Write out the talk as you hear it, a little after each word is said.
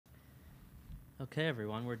Okay,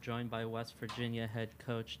 everyone, we're joined by West Virginia head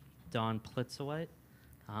coach Don Plitzuweit.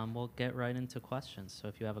 We'll get right into questions. So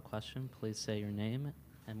if you have a question, please say your name,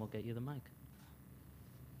 and we'll get you the mic.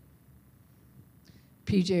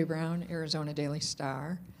 PJ Brown, Arizona Daily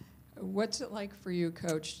Star. What's it like for you,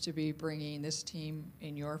 Coach, to be bringing this team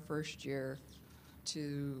in your first year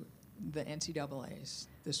to the NCAAs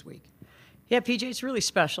this week? Yeah, PJ, it's really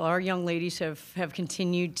special. Our young ladies have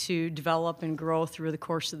continued to develop and grow through the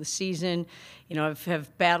course of the season. You know,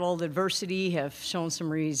 have battled adversity, have shown some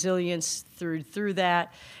resilience through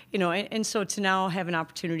that. You know, and so to now have an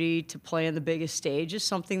opportunity to play on the biggest stage is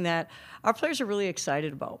something that our players are really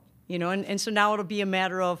excited about. You know, and so now it'll be a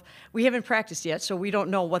matter of, we haven't practiced yet, so we don't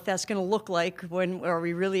know what that's going to look like. When are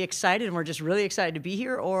we really excited and we're just really excited to be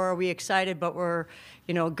here, or are we excited but we're,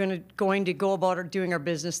 you know, going to go about doing our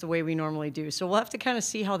business the way we normally do? So we'll have to kind of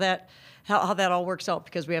see how that all works out,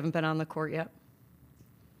 because we haven't been on the court yet.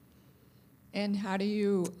 And how do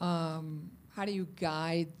you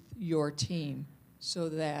guide your team so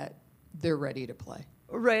that they're ready to play?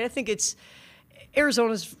 Right, I think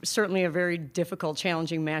Arizona's certainly a very difficult,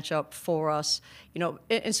 challenging matchup for us, you know,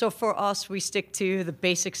 and so for us, we stick to the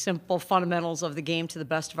basic, simple fundamentals of the game to the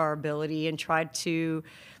best of our ability and try to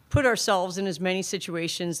put ourselves in as many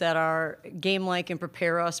situations that are game-like and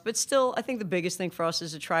prepare us. But still, I think the biggest thing for us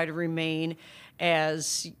is to try to remain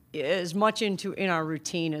as much in our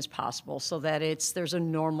routine as possible, so that there's a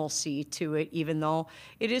normalcy to it, even though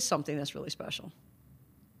it is something that's really special.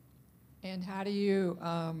 And how do you?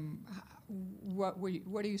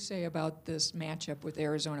 What do you say about this matchup with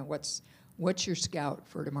Arizona? What's your scout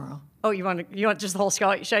for tomorrow? Oh, you want just the whole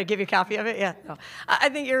scout? Should I give you a copy of it? Yeah. No. I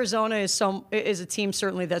think Arizona is a team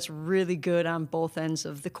certainly that's really good on both ends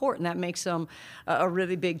of the court, and that makes them a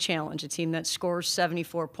really big challenge. A team that scores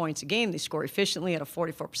 74 points a game. They score efficiently at a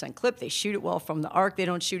 44% clip. They shoot it well from the arc. They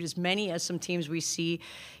don't shoot as many as some teams we see,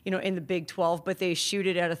 you know, in the Big 12, but they shoot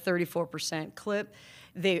it at a 34% clip.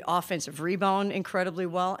 They offensive rebound incredibly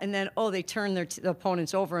well, and then, they turn the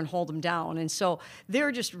opponents over and hold them down. And so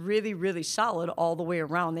they're just really, really solid all the way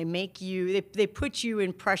around. They put you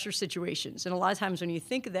in pressure situations. And a lot of times when you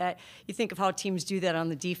think of that, you think of how teams do that on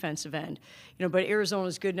the defensive end. You know, but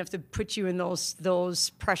Arizona's good enough to put you in those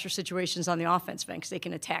pressure situations on the offensive end, because they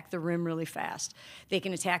can attack the rim really fast. They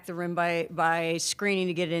can attack the rim by screening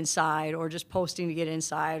to get it inside, or just posting to get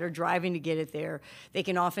inside, or driving to get it there. They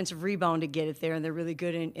can offensive rebound to get it there, and they're really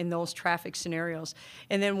good in those traffic scenarios.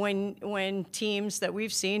 And then when teams that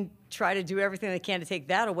we've seen try to do everything they can to take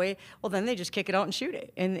that away, well, then they just kick it out and shoot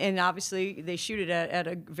it. And obviously they shoot it at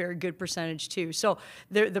a very good percentage too. So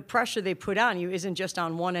the pressure they put on you isn't just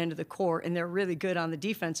on one end of the court, and they're really good on the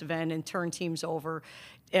defensive end and turn teams over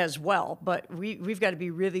as well. But we've got to be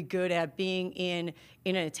really good at being in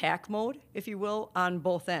an attack mode, if you will, on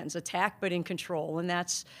both ends. Attack, but in control. And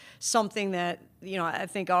that's something that, you know, I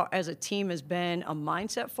think as a team has been a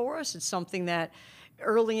mindset for us. It's something that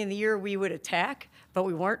early in the year we would attack, but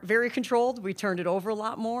we weren't very controlled. We turned it over a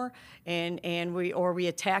lot more, and we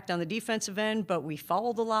attacked on the defensive end, but we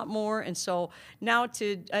fouled a lot more. And so now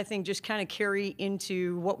I think just kind of carry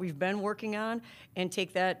into what we've been working on and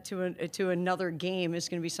take that to another game is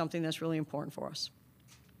going to be something that's really important for us.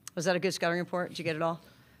 Was that a good scouting report? Did you get it all?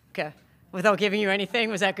 Okay. Without giving you anything,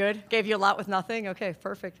 was that good? Gave you a lot with nothing? Okay,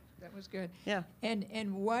 perfect. That was good. Yeah.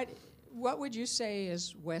 And what would you say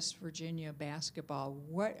is West Virginia basketball?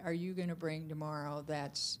 What are you going to bring tomorrow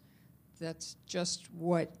that's just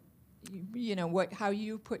how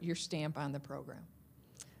you put your stamp on the program?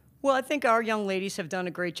 Well, I think our young ladies have done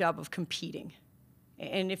a great job of competing.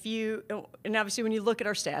 And obviously when you look at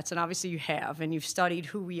our stats, and obviously you have, and you've studied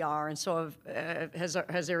who we are, and so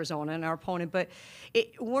has Arizona and our opponent, but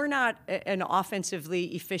we're not an offensively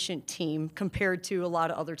efficient team compared to a lot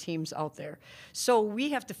of other teams out there. So we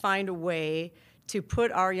have to find a way to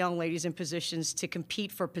put our young ladies in positions to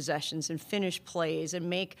compete for possessions and finish plays and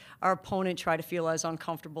make our opponent try to feel as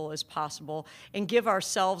uncomfortable as possible and give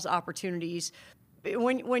ourselves opportunities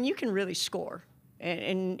when you can really score.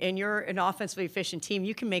 And you're an offensively efficient team,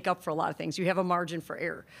 you can make up for a lot of things. You have a margin for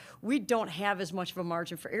error. We don't have as much of a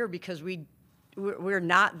margin for error because we're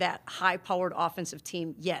not that high-powered offensive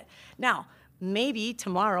team yet. Now, maybe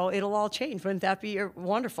tomorrow it'll all change. Wouldn't that be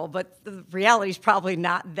wonderful? But the reality is probably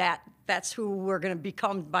not that. That's who we're going to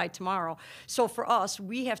become by tomorrow. So for us,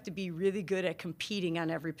 we have to be really good at competing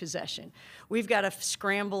on every possession. We've got to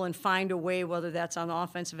scramble and find a way, whether that's on the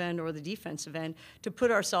offensive end or the defensive end, to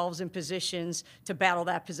put ourselves in positions to battle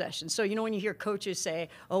that possession. So, you know, when you hear coaches say,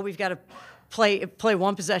 we've got to play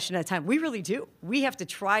one possession at a time. We really do. We have to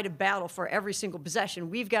try to battle for every single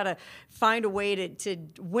possession. We've got to find a way to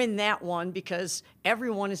win that one because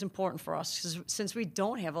everyone is important for us since we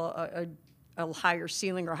don't have a higher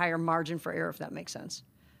ceiling or higher margin for error, if that makes sense.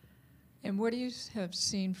 And what do you have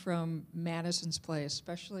seen from Madison's play,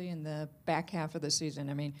 especially in the back half of the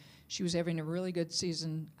season? I mean, she was having a really good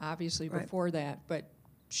season, obviously, before that, but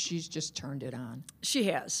she's just turned it on. She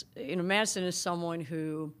has. Madison is someone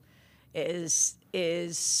who is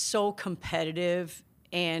so competitive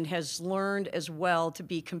and has learned as well to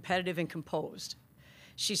be competitive and composed.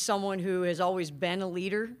 She's someone who has always been a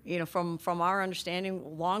leader, from our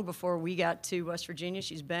understanding, long before we got to West Virginia.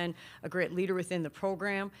 She's been a great leader within the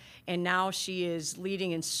program, and now she is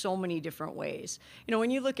leading in so many different ways.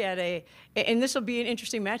 When you look at and this will be an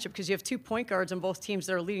interesting matchup because you have 2 point guards on both teams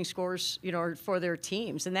that are leading scorers, for their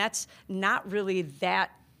teams, and that's not really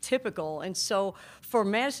that typical. And so for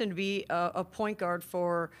Madison to be a point guard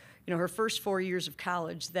for her first 4 years of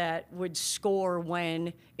college that would score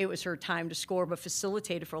when it was her time to score, but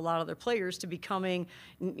facilitated for a lot of other players to becoming,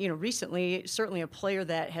 recently, certainly a player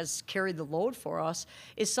that has carried the load for us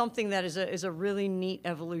is something that is a really neat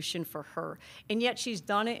evolution for her. And yet she's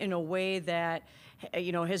done it in a way that,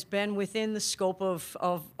 has been within the scope of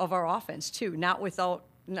our offense too, not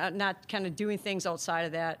kind of doing things outside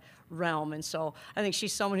of that realm. And so I think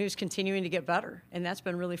she's someone who's continuing to get better, and that's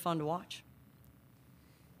been really fun to watch.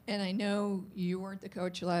 And I know you weren't the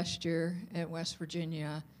coach last year at West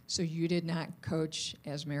Virginia, so you did not coach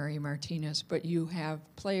as Mary Martinez, but you have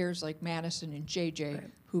players like Madison and JJ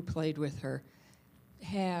who played with her.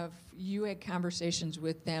 Have you had conversations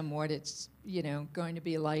with them what it's going to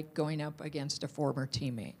be like going up against a former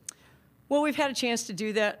teammate? Well, we've had a chance to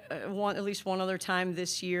do that at least one other time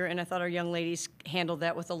this year, and I thought our young ladies handled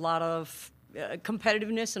that with a lot of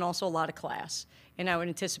competitiveness and also a lot of class. And I would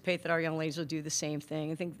anticipate that our young ladies will do the same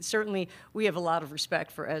thing. I think certainly we have a lot of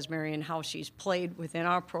respect for Esmeri and how she's played within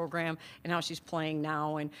our program and how she's playing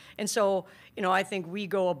now. And so, I think we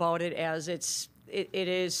go about it as it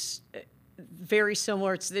is very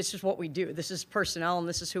similar. This is what we do. This is personnel, and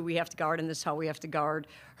this is who we have to guard, and this is how we have to guard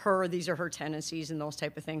her. These are her tendencies and those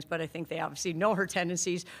type of things. But I think they obviously know her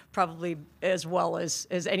tendencies probably as well as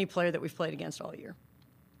any player that we've played against all year.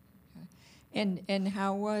 Okay. And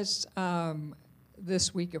how was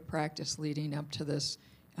this week of practice leading up to this?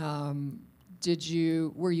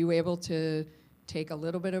 Were you able to take a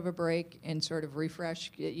little bit of a break and sort of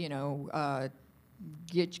refresh,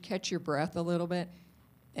 catch your breath a little bit,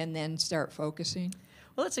 and then start focusing?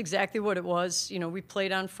 Well, that's exactly what it was. We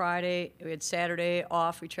played on Friday. We had Saturday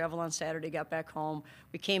off. We traveled on Saturday, got back home.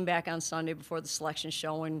 We came back on Sunday before the selection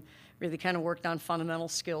show and really kind of worked on fundamental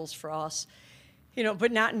skills for us.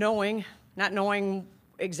 But not knowing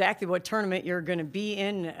exactly what tournament you're going to be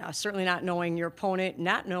in, certainly not knowing your opponent,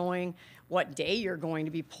 not knowing what day you're going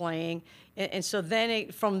to be playing. And so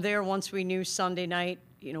then from there, once we knew Sunday night,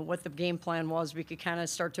 what the game plan was, we could kind of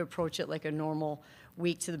start to approach it like a normal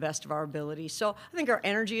week to the best of our ability. So I think our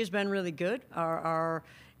energy has been really good. Our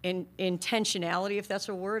intentionality, if that's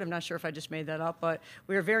a word, I'm not sure if I just made that up, but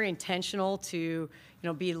we were very intentional to,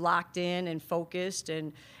 be locked in and focused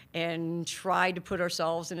and try to put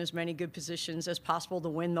ourselves in as many good positions as possible to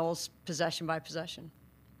win those possession by possession.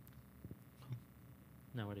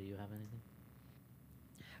 Noah, do you have anything?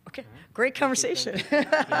 Okay, great conversation.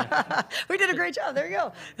 We did a great job. There you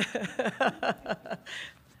go.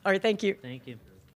 All right, thank you. Thank you.